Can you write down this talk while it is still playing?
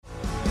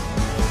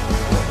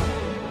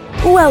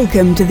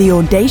Welcome to the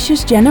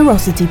Audacious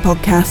Generosity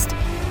Podcast.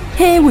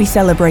 Here we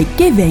celebrate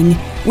giving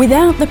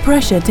without the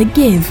pressure to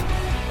give.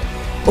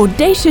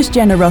 Audacious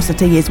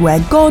generosity is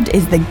where God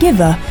is the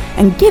giver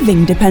and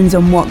giving depends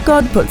on what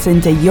God puts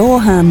into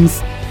your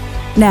hands.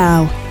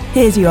 Now,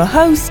 here's your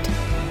host,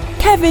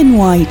 Kevin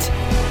White.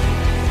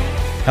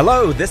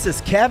 Hello, this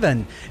is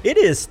Kevin. It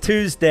is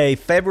Tuesday,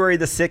 February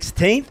the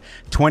 16th,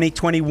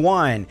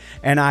 2021,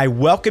 and I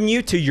welcome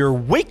you to your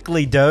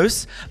weekly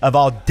dose of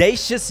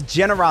audacious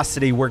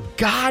generosity where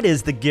God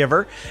is the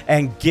giver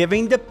and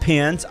giving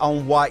depends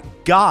on what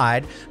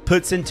God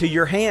puts into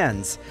your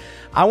hands.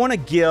 I want to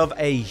give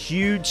a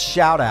huge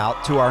shout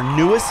out to our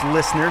newest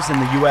listeners in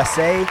the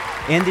USA,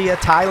 India,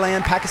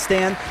 Thailand,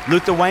 Pakistan,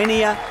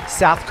 Lithuania,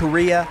 South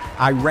Korea,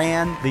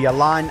 Iran, the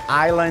Alan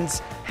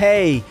Islands.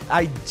 Hey,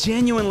 I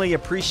genuinely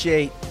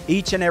appreciate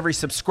each and every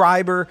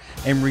subscriber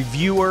and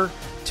reviewer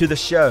to the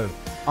show.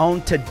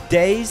 On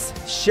today's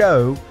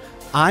show,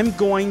 I'm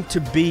going to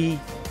be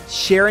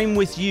sharing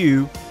with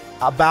you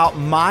about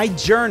my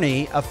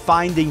journey of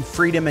finding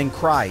freedom in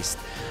Christ.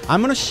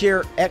 I'm going to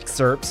share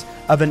excerpts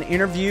of an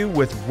interview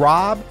with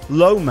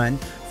Lohman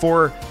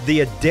for the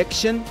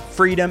Addiction,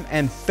 Freedom,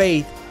 and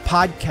Faith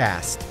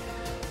podcast.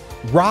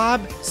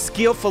 Rob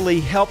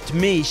skillfully helped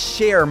me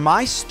share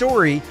my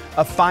story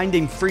of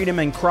finding freedom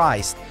in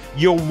Christ.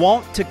 You'll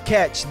want to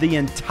catch the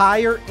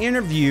entire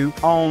interview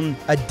on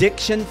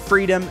Addiction,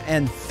 Freedom,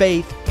 and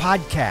Faith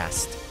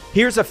podcast.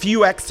 Here's a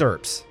few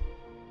excerpts.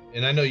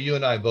 And I know you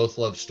and I both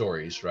love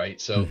stories, right?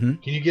 So Can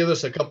you give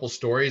us a couple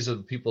stories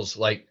of people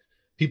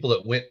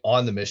that went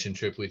on the mission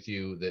trip with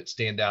you that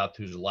stand out,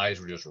 whose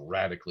lives were just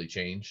radically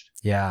changed?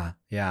 Yeah.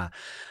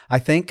 I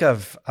think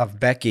of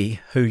Becky,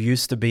 who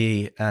used to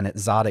be an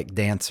exotic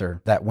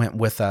dancer that went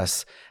with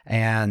us,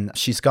 and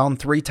she's gone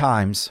 3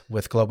 times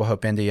with Global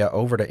Hope India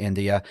over to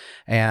India,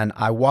 and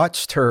I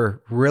watched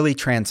her really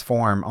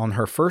transform. On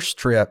her first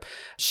trip,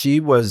 she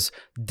was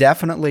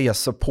definitely a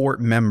support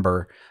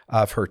member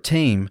of her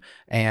team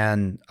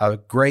and a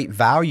great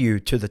value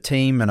to the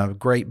team and a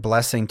great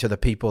blessing to the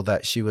people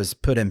that she was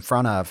put in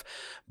front of.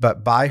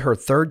 But by her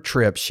 3rd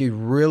trip, she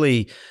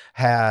really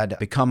had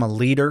become a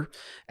leader.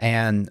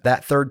 And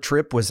that 3rd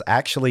trip was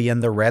actually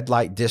in the red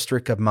light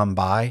district of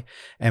Mumbai.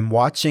 And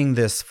watching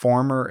this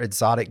former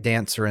exotic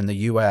dancer in the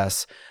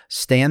U.S.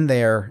 stand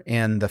there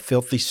in the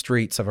filthy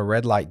streets of a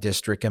red light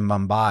district in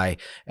Mumbai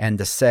and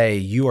to say,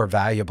 "You are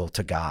valuable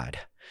to God,"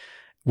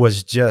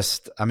 was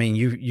just,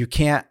 you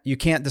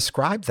can't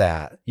describe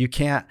that. You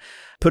can't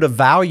put a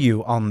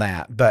value on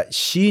that. But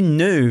she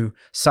knew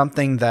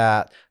something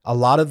that a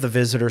lot of the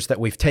visitors that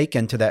we've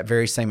taken to that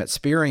very same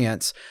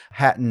experience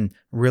hadn't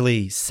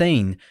really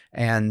seen.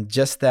 And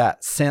just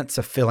that sense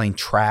of feeling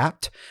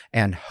trapped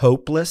and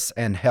hopeless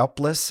and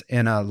helpless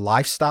in a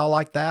lifestyle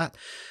like that.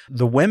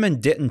 The women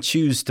didn't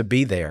choose to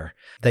be there.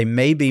 They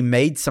maybe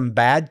made some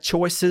bad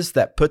choices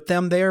that put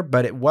them there,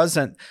 but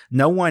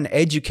no one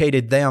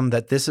educated them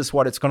that this is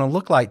what it's going to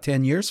look like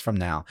 10 years from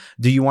now.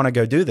 Do you want to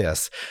go do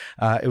this?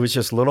 It was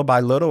just little by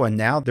little, and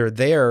now they're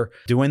there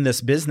doing this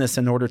business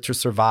in order to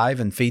survive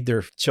and feed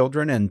their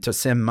children and to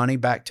send money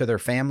back to their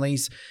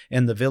families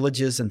in the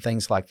villages and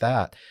things like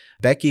that.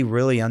 Becky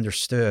really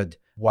understood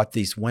what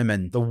these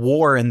women, the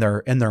war in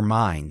their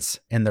minds,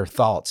 in their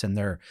thoughts, in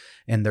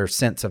their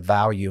sense of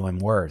value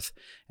and worth,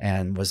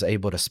 and was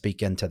able to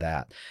speak into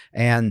that.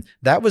 And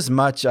that was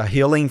much a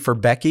healing for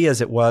Becky as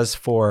it was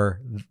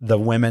for the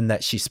women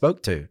that she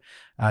spoke to.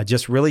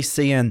 Just really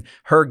seeing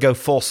her go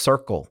full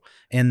circle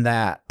in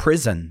that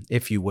prison,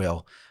 if you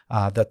will,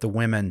 that the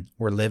women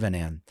were living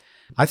in.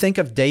 I think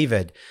of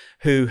David,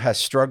 who has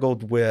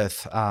struggled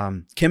with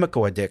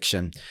chemical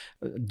addiction,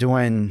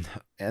 doing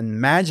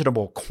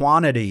unimaginable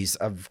quantities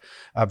of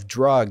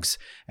drugs,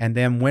 and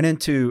then went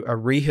into a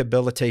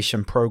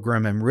rehabilitation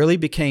program and really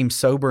became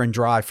sober and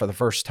dry for the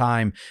first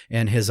time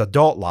in his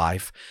adult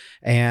life.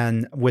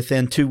 And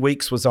within 2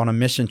 weeks was on a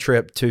mission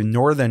trip to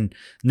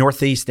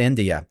northeast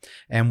India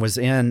and was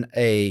in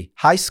a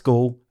high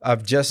school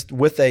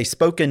with a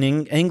spoken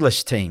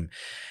English team.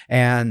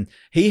 And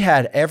he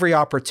had every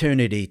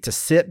opportunity to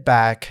sit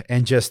back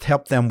and just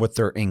help them with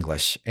their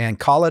English and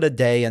call it a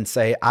day and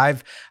say,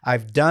 I've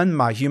done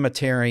my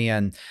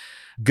humanitarian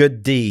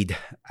good deed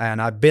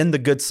and I've been the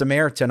good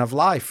Samaritan of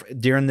life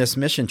during this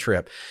mission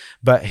trip.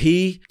 But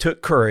he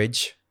took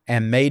courage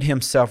and made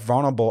himself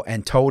vulnerable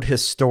and told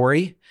his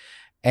story.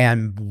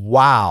 And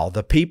wow,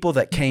 the people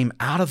that came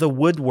out of the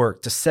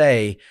woodwork to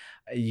say,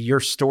 your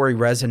story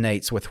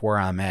resonates with where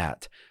I'm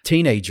at.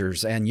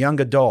 Teenagers and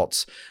young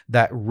adults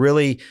that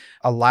really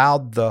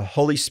allowed the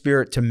Holy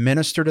Spirit to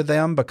minister to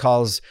them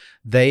because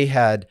they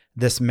had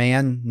this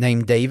man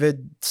named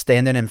David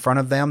standing in front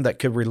of them that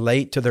could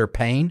relate to their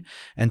pain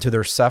and to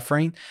their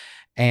suffering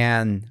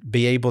and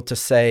be able to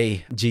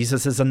say,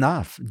 Jesus is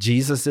enough.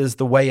 Jesus is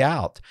the way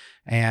out.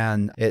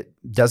 And it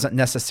doesn't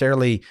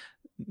necessarily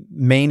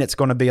mean it's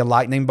going to be a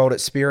lightning bolt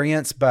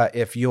experience, but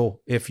if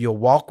you'll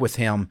walk with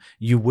him,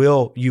 you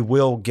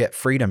will get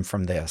freedom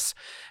from this.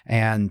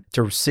 And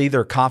to see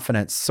their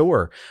confidence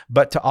soar,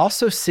 but to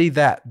also see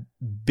that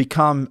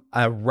become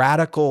a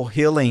radical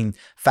healing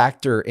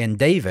factor in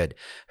David,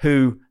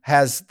 who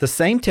has the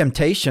same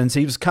temptations.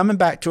 He was coming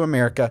back to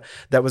America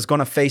that was going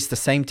to face the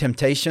same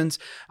temptations.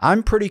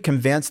 I'm pretty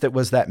convinced it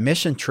was that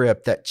mission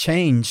trip that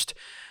changed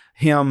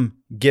him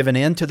giving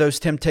in to those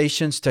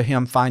temptations, to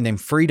him finding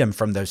freedom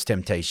from those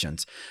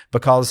temptations,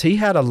 because he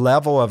had a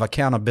level of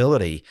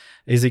accountability.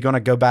 Is he going to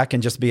go back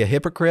and just be a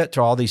hypocrite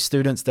to all these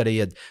students that he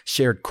had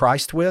shared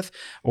Christ with?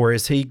 Or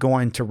is he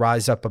going to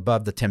rise up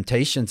above the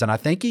temptations? And I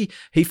think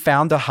he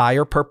found a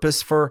higher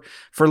purpose for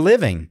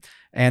living.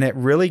 And it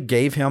really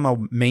gave him a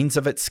means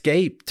of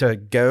escape to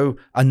go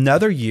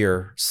another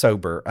year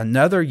sober,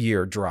 another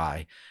year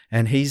dry.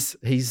 And he's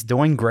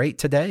doing great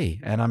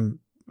today. And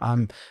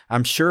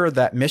I'm sure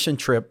that mission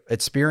trip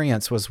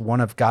experience was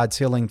one of God's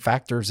healing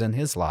factors in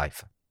his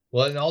life.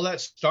 Well, and all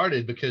that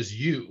started because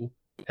you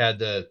had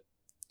the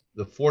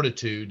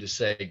fortitude to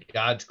say,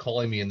 God's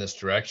calling me in this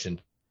direction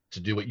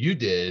to do what you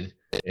did.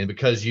 And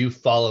because you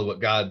follow what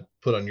God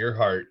put on your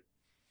heart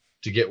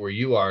to get where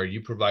you are,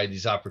 you provide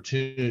these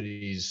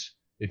opportunities.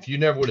 If you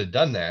never would have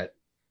done that,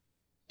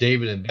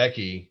 David and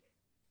Becky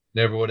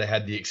never would have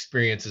had the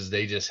experiences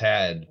they just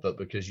had. But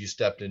because you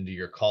stepped into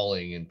your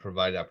calling and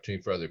provided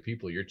opportunity for other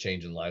people, you're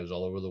changing lives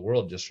all over the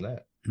world just from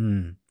that.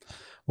 Mm.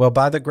 Well,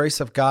 by the grace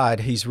of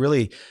God, he's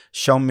really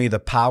shown me the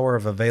power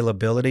of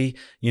availability.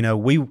 You know,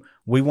 we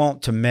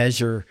want to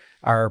measure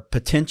our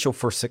potential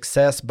for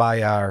success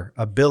by our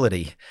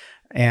ability.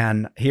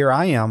 And here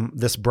I am,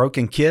 this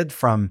broken kid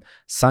from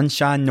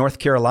Sunshine, North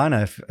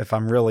Carolina. If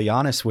I'm really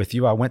honest with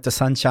you, I went to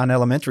Sunshine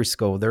Elementary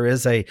School. There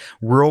is a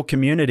rural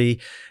community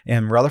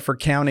in Rutherford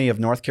County of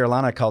North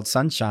Carolina called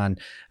Sunshine.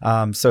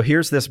 So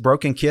here's this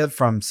broken kid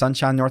from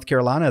Sunshine, North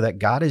Carolina that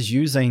God is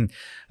using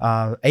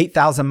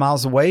 8,000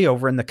 miles away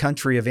over in the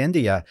country of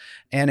India.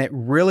 And it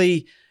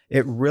really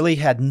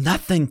had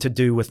nothing to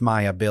do with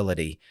my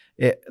ability.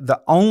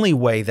 The only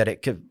way that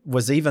it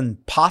was even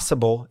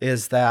possible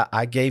is that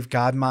I gave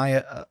God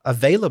my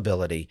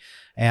availability.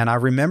 And I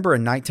remember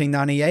in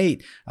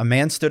 1998, a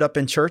man stood up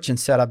in church and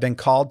said, I've been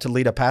called to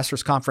lead a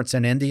pastor's conference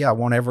in India. I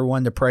want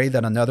everyone to pray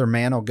that another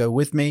man will go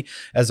with me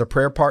as a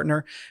prayer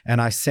partner.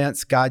 And I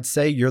sensed God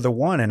say, you're the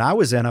one. And I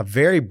was in a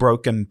very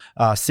broken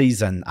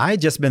season. I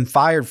had just been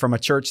fired from a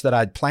church that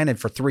I'd planted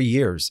for 3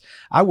 years.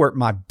 I worked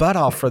my butt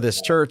off for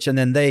this church, and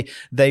then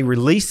they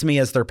released me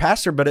as their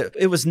pastor, but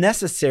it was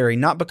necessary,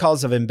 not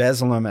because of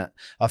embezzlement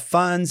of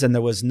funds, and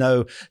there was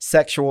no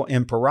sexual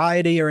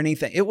impropriety or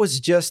anything. It was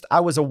just, I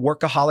was a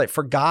workaholic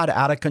for God,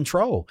 out of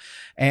control.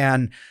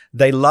 And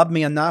they loved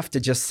me enough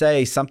to just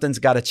say, something's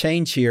got to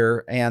change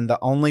here. And the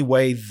only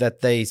way that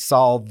they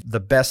saw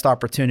the best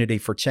opportunity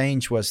for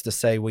change was to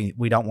say,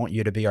 we don't want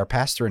you to be our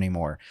pastor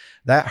anymore.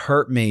 That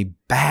hurt me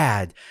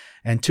bad.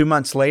 And 2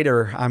 months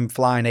later, I'm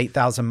flying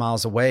 8,000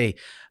 miles away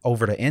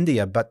over to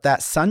India. But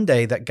that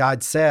Sunday that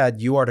God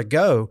said, you are to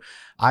go,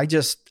 I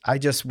just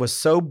was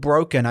so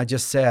broken. I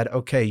just said,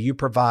 okay, you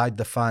provide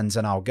the funds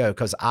and I'll go.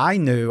 Because I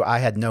knew I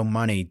had no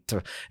money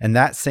and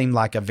that seemed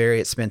like a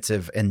very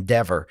expensive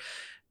endeavor.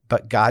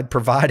 But God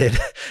provided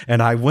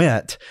and I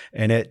went,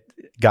 and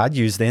God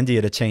used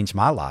India to change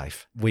my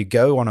life. We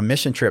go on a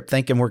mission trip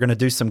thinking we're going to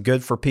do some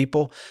good for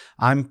people.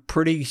 I'm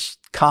pretty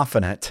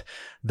confident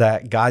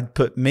that God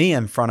put me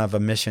in front of a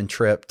mission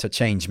trip to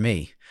change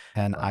me.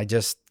 And I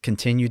just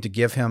continued to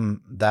give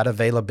him that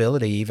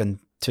availability even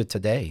to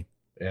today.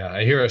 Yeah,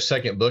 I hear a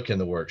second book in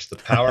the works, The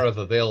Power of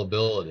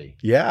Availability.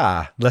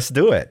 Yeah, let's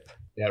do it.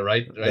 Yeah,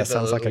 right. That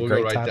sounds like a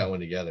great write title. that one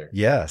together.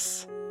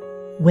 Yes.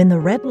 When the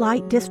red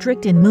light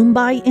district in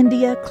Mumbai,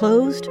 India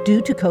closed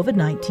due to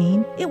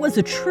COVID-19, it was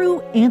a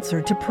true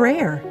answer to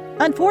prayer.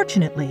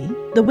 Unfortunately,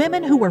 the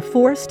women who were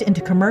forced into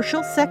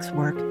commercial sex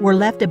work were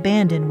left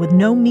abandoned with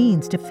no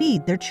means to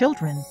feed their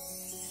children.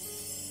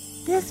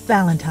 This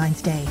Valentine's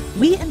Day,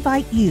 we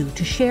invite you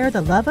to share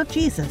the love of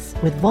Jesus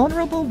with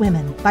vulnerable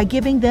women by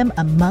giving them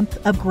a month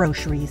of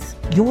groceries.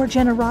 Your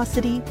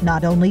generosity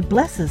not only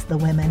blesses the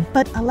women,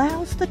 but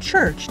allows the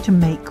church to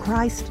make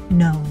Christ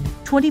known.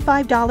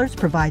 $25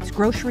 provides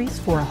groceries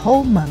for a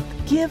whole month.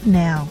 Give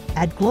now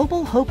at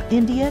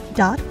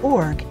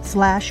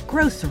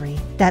globalhopeindia.org/grocery.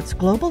 That's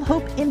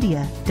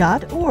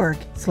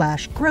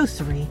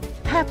globalhopeindia.org/grocery.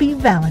 Happy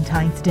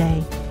Valentine's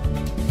Day.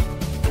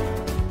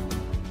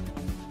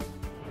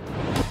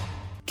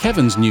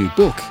 Kevin's new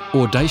book,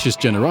 Audacious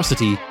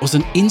Generosity, was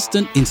an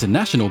instant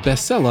international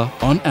bestseller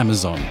on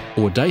Amazon.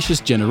 Audacious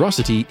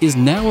Generosity is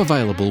now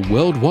available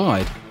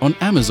worldwide on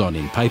Amazon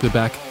in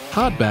paperback,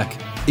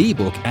 hardback,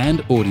 ebook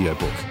and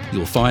audiobook.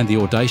 You'll find the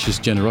Audacious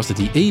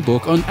Generosity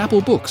ebook on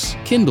Apple Books,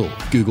 Kindle,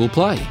 Google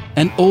Play,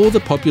 and all the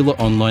popular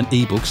online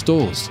ebook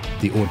stores.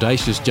 The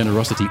Audacious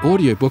Generosity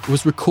audiobook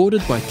was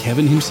recorded by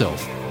Kevin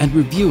himself, and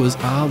reviewers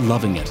are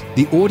loving it.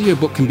 The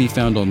audiobook can be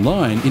found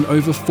online in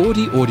over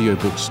 40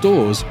 audiobook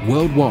stores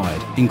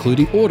worldwide,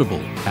 including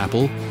Audible,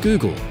 Apple,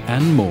 Google,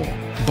 and more.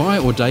 Buy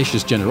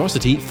Audacious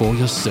Generosity for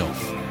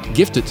yourself.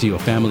 Gift it to your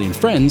family and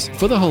friends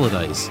for the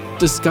holidays.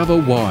 Discover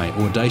why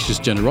Audacious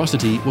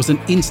Generosity was an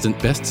instant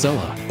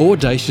bestseller.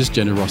 Audacious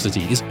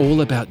Generosity is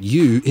all about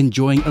you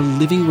enjoying a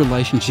living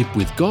relationship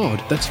with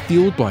God that's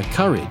fueled by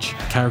courage,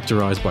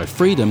 characterized by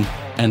freedom,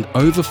 and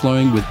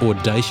overflowing with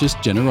audacious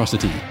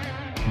generosity.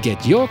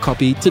 Get your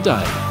copy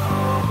today.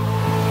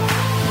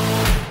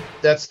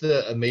 That's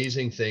the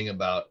amazing thing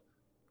about,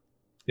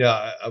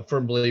 I'm a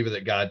firm believer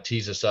that God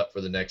tees us up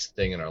for the next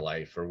thing in our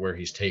life or where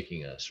he's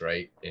taking us,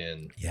 right?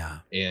 And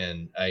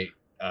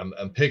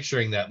I'm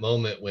picturing that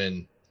moment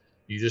when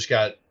you just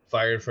got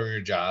fired from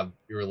your job,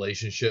 your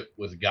relationship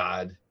with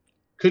God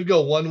could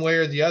go one way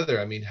or the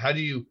other. I mean, have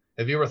you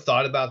ever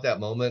thought about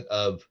that moment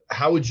of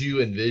how would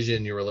you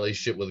envision your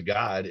relationship with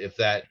God if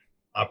that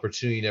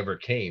opportunity never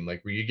came?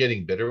 Like, were you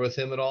getting bitter with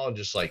him at all? And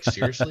just like,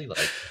 seriously,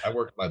 like I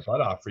worked my butt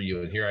off for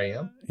you and here I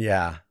am.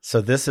 Yeah. So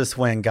this is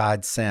when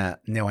God sent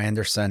Neil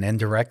Anderson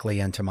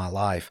indirectly into my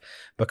life,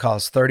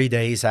 because 30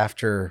 days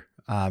after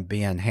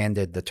being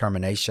handed the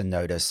termination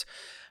notice,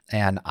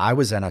 and I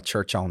was in a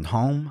church-owned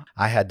home,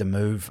 I had to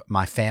move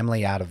my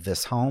family out of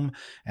this home,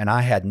 and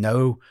I had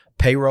no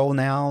payroll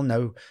now,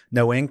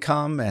 no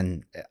income,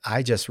 and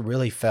I just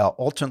really felt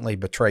ultimately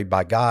betrayed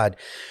by God,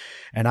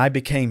 and I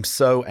became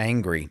so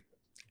angry.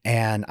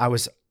 And I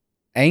was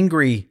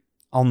angry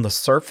on the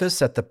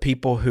surface at the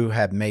people who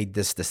had made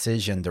this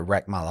decision to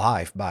wreck my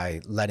life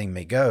by letting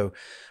me go.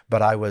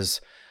 But I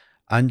was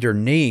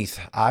underneath,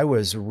 I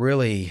was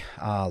really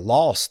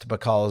lost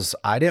because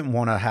I didn't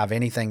want to have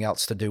anything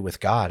else to do with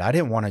God. I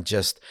didn't want to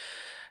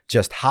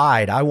just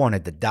hide. I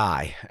wanted to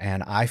die.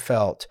 And I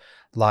felt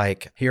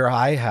like, here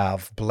I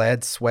have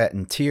bled, sweat,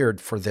 and teared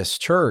for this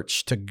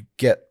church to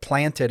get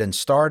planted and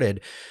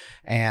started.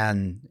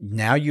 And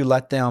now you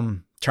let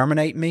them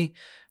terminate me.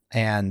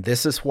 And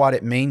this is what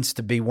it means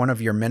to be one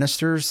of your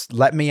ministers.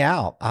 Let me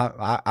out.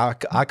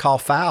 I call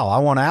foul. I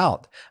want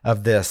out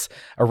of this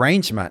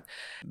arrangement.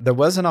 There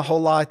wasn't a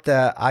whole lot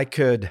that I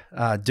could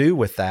do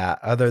with that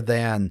other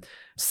than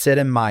sit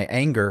in my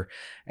anger.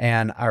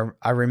 And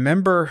I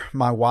remember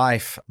my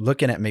wife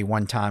looking at me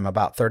one time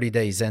about 30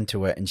 days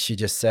into it, and she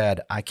just said,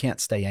 I can't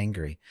stay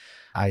angry.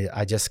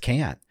 I just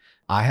can't.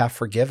 I have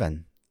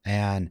forgiven.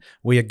 And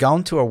we had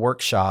gone to a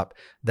workshop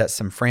that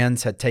some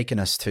friends had taken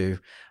us to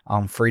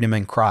on freedom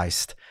in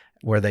Christ,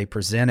 where they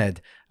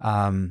presented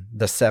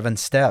the 7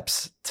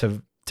 steps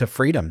to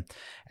freedom.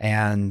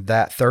 And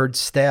that third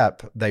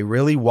step, they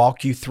really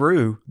walk you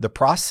through the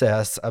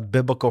process of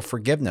biblical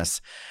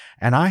forgiveness.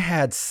 And I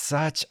had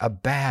such a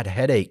bad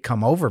headache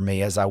come over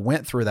me as I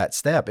went through that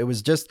step. It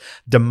was just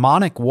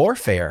demonic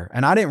warfare.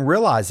 And I didn't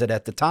realize it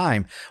at the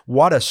time,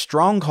 what a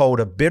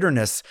stronghold of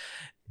bitterness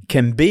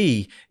can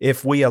be.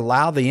 If we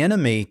allow the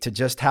enemy to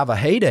just have a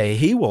heyday,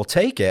 he will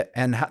take it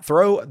and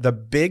throw the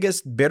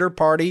biggest bitter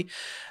party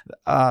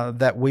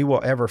that we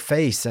will ever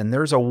face. And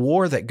there's a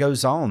war that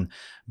goes on.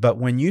 But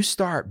when you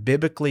start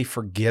biblically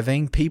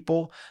forgiving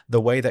people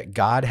the way that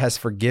God has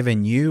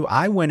forgiven you,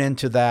 I went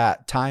into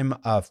that time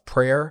of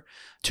prayer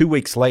 2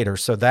 weeks later.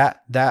 So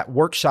that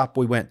workshop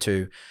we went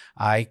to,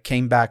 I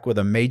came back with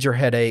a major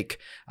headache.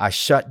 I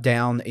shut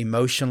down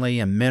emotionally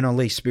and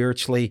mentally,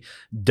 spiritually,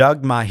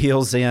 dug my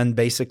heels in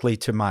basically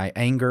to my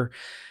anger.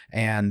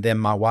 And then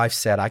my wife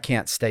said, I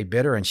can't stay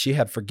bitter. And she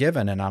had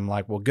forgiven. And I'm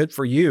like, well, good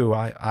for you.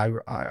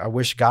 I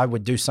wish God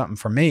would do something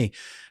for me.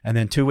 And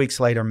then 2 weeks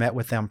later, met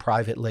with them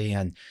privately.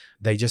 And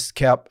they just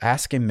kept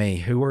asking me,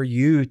 who are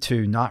you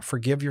to not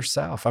forgive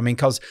yourself? I mean,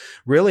 because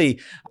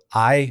really,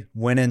 I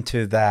went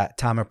into that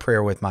time of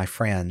prayer with my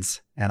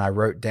friends and I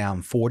wrote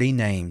down 40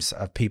 names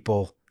of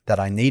people that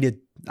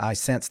I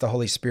sensed the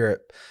Holy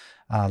Spirit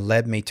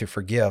led me to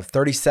forgive.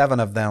 37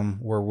 of them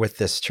were with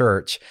this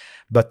church.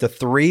 But the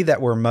 3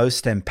 that were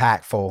most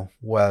impactful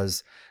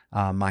was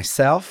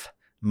myself,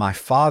 my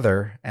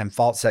father, and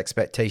false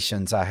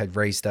expectations I had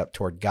raised up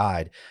toward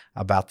God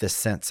about this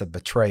sense of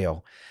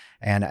betrayal.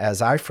 And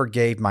as I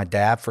forgave my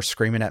dad for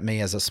screaming at me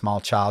as a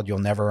small child, you'll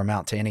never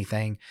amount to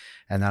anything.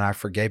 And then I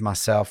forgave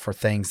myself for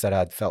things that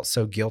I'd felt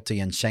so guilty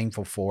and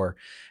shameful for.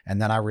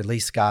 And then I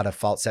released God of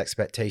false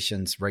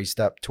expectations raised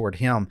up toward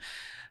him.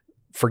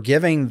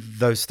 Forgiving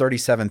those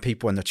 37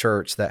 people in the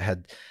church that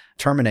had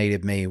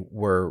terminated me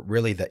were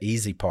really the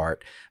easy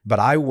part. But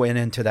I went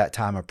into that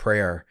time of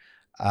prayer,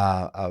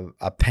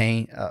 a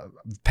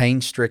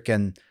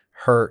pain-stricken,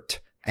 hurt,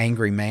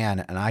 angry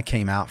man, and I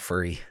came out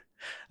free.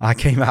 I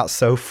came out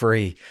so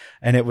free.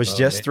 And it was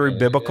just through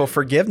biblical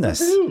forgiveness.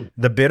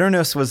 The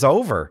bitterness was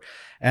over.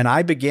 And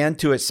I began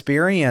to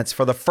experience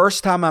for the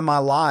first time in my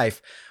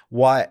life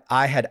what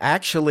I had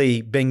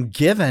actually been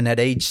given at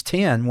age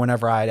 10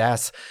 whenever I had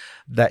asked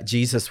that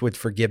Jesus would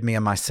forgive me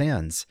of my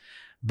sins.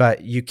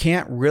 But you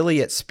can't really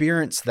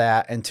experience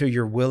that until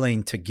you're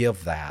willing to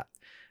give that.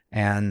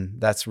 And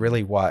that's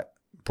really what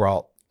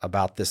brought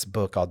about this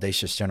book,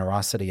 Audacious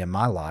Generosity, in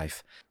my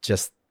life,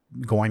 just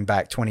going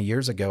back 20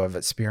 years ago of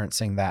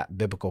experiencing that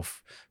biblical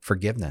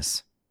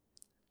forgiveness.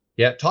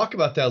 Yeah, talk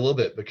about that a little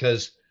bit,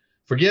 because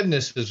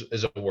forgiveness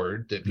is a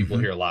word that people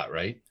hear a lot,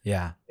 right?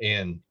 Yeah.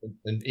 And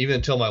even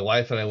until my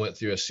wife and I went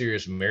through a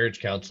serious marriage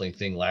counseling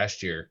thing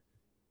last year,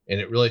 and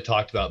it really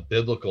talked about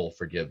biblical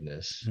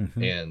forgiveness.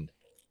 And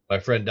my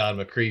friend Don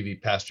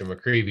McCreevy, Pastor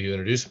McCreevy, who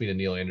introduced me to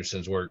Neil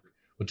Anderson's work,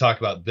 would talk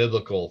about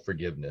biblical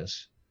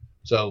forgiveness.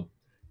 So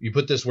you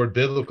put this word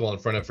biblical in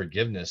front of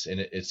forgiveness, and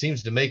it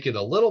seems to make it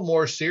a little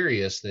more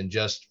serious than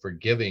just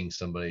forgiving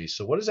somebody.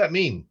 So what does that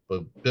mean,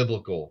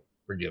 biblical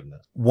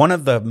forgiveness? One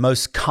of the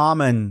most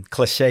common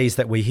cliches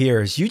that we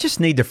hear is you just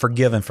need to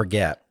forgive and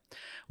forget.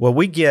 Well,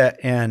 we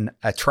get in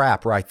a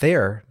trap right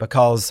there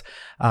because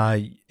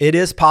it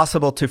is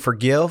possible to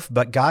forgive,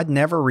 but God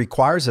never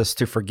requires us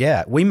to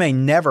forget. We may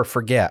never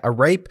forget.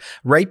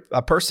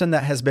 A person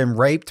that has been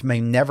raped may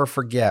never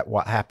forget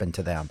what happened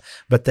to them,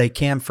 but they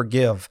can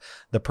forgive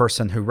the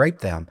person who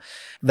raped them.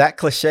 That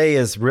cliche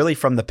is really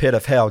from the pit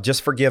of hell,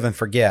 just forgive and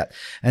forget.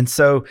 And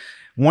so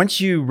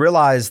once you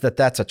realize that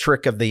that's a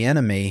trick of the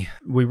enemy,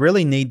 we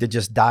really need to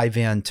just dive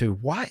into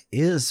what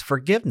is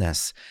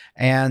forgiveness.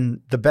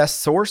 And the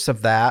best source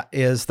of that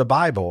is the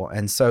Bible.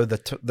 And so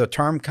the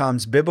term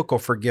comes biblical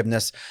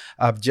forgiveness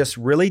of just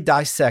really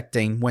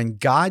dissecting when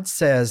God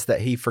says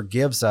that he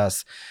forgives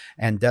us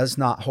and does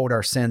not hold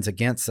our sins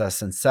against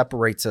us and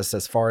separates us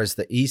as far as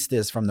the east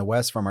is from the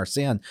west from our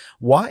sin.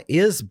 What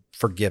is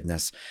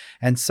forgiveness?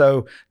 And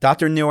so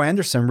Dr. Neil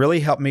Anderson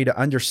really helped me to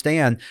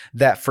understand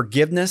that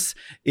forgiveness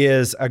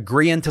is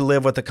agreeing to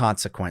live with the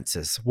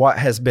consequences. What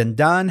has been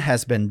done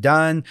has been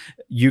done.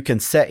 You can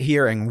sit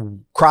here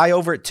and cry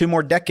over it 2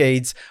 more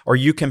decades, or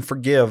you can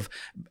forgive.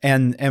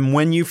 And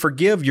when you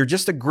forgive, you're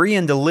just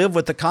agreeing to live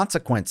with the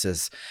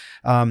consequences.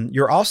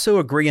 You're also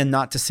agreeing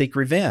not to seek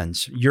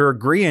revenge. You're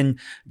agreeing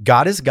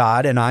God is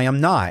God and I am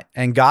not.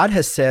 And God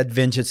has said,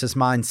 vengeance is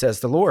mine, says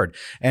the Lord.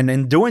 And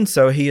in doing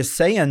so, he is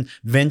saying,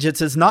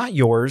 vengeance is not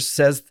yours,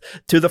 says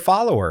to the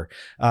follower.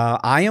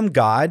 I am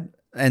God.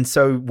 And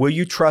so will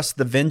you trust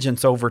the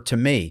vengeance over to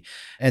me?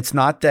 It's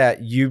not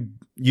that you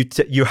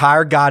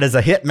hire God as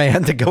a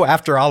hitman to go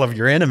after all of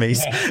your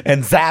enemies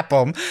and zap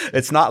them.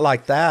 It's not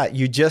like that.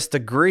 You just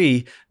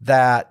agree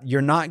that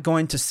you're not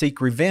going to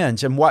seek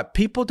revenge. And what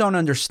people don't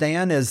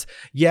understand is,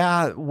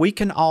 yeah, we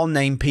can all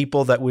name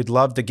people that we'd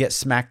love to get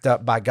smacked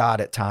up by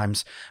God at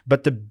times,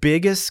 but the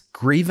biggest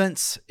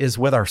grievance is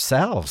with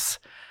ourselves.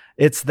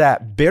 It's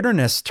that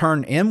bitterness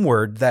turned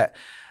inward that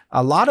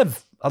a lot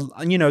of,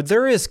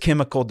 there is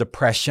chemical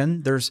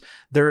depression.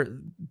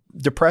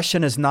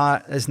 Depression is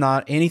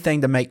not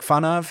anything to make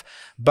fun of,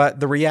 but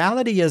the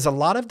reality is a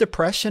lot of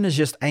depression is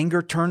just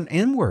anger turned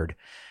inward.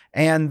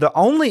 And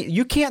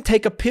you can't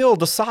take a pill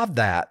to solve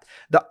that.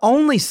 The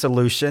only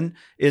solution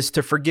is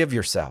to forgive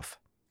yourself.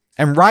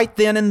 And right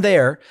then and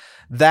there,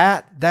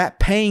 that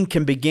pain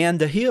can begin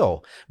to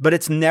heal, but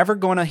it's never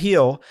going to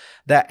heal.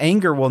 That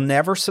anger will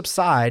never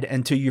subside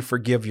until you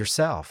forgive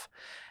yourself.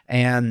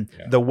 And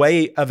the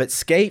way of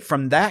escape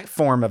from that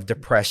form of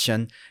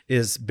depression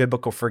is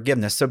biblical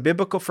forgiveness. So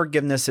biblical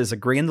forgiveness is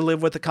agreeing to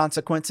live with the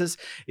consequences.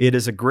 It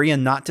is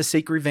agreeing not to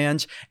seek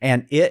revenge,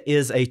 and it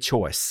is a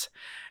choice.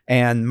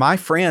 And my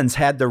friends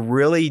had to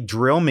really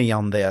drill me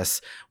on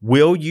this.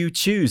 Will you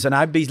choose? And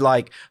I'd be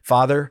like,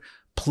 Father,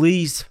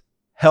 please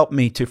help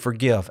me to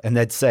forgive. And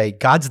they'd say,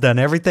 God's done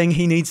everything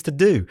he needs to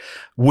do.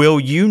 Will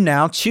you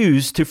now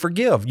choose to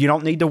forgive? You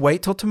don't need to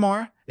wait till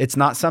tomorrow. It's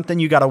not something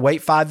you got to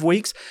wait 5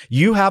 weeks.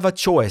 You have a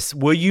choice.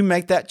 Will you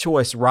make that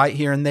choice right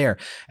here and there?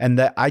 And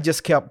that I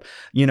just kept,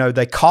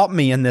 they caught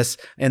me in this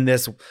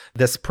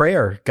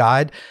prayer.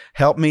 God,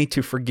 help me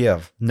to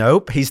forgive.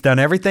 Nope. He's done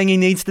everything he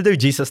needs to do.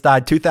 Jesus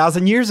died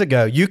 2,000 years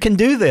ago. You can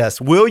do this.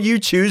 Will you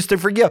choose to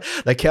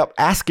forgive? They kept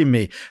asking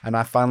me. And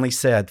I finally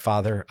said,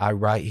 Father, I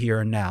right here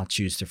and now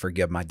choose to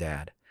forgive my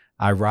dad.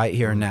 I right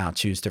here and now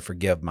choose to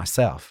forgive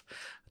myself,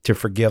 to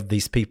forgive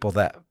these people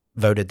that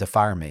voted to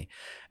fire me.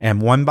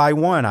 And one by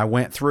one, I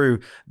went through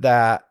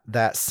that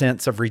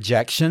sense of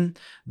rejection,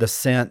 the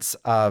sense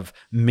of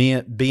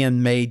me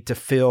being made to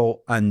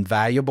feel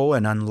unvaluable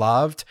and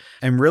unloved,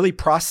 and really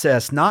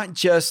process not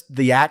just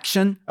the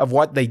action of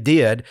what they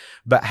did,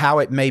 but how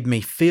it made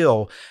me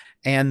feel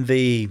and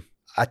the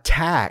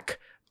attack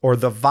or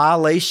the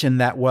violation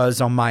that was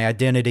on my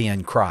identity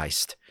in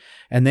Christ.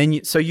 And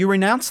then, so you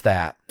renounce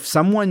that. If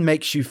someone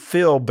makes you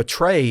feel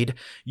betrayed,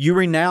 you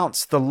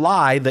renounce the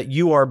lie that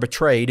you are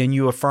betrayed and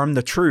you affirm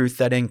the truth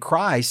that in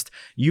Christ,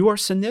 you are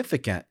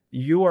significant.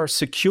 You are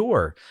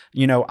secure.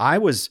 I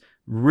was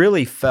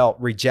really felt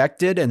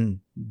rejected and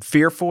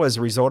fearful as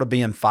a result of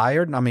being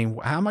fired. I mean,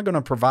 how am I going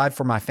to provide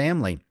for my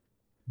family?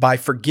 By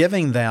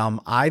forgiving them,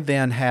 I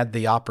then had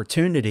the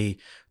opportunity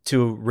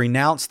to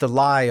renounce the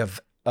lie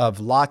of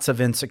lots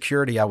of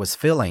insecurity I was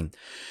feeling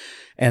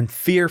and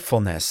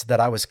fearfulness that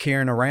I was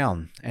carrying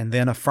around, and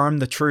then affirm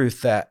the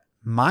truth that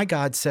my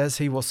God says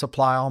he will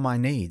supply all my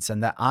needs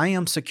and that I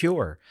am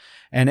secure.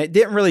 And it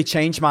didn't really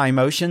change my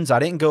emotions. I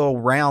didn't go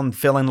around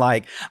feeling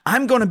like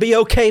I'm going to be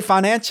okay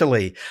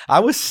financially.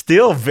 I was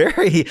still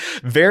very,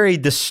 very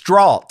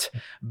distraught,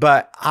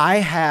 but I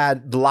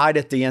had light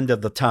at the end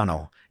of the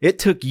tunnel. It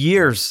took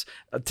years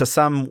to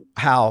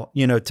somehow,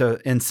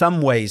 in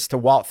some ways to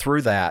walk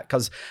through that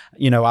because,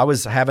 I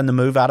was having to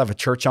move out of a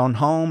church-owned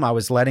home. I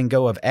was letting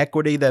go of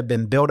equity that had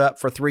been built up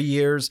for 3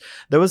 years.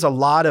 There was a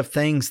lot of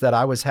things that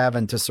I was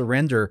having to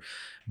surrender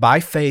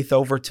by faith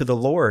over to the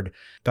Lord,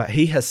 but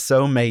He has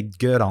so made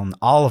good on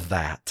all of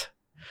that.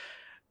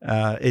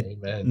 It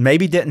Amen.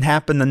 maybe didn't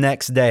happen the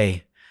next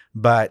day,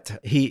 but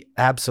He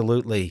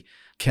absolutely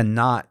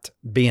cannot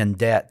be in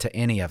debt to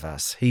any of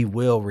us. He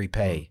will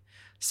repay,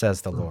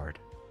 says the Lord.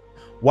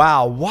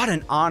 Wow, what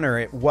an honor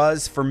it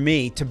was for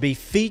me to be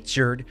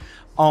featured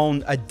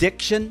on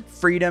Addiction,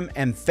 Freedom,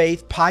 and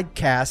Faith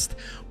podcast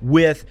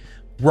with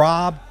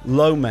Rob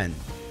Lohman.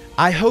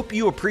 I hope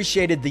you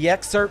appreciated the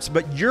excerpts,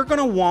 but you're going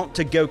to want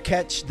to go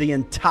catch the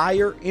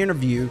entire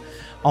interview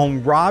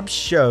on Rob's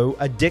show,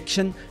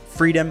 Addiction,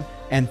 Freedom,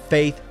 and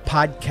Faith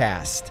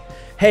podcast.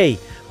 Hey,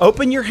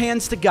 open your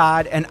hands to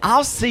God, and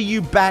I'll see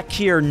you back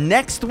here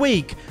next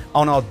week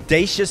on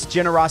Audacious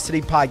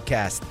Generosity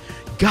Podcast.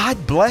 God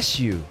bless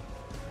you.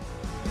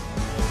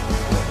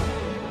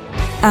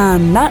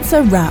 And that's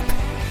a wrap.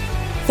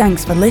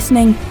 Thanks for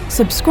listening,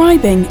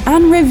 subscribing,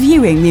 and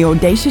reviewing the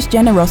Audacious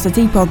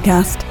Generosity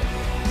Podcast.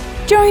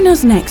 Join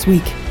us next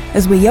week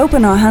as we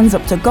open our hands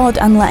up to God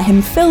and let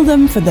Him fill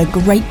them for the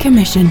Great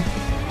Commission.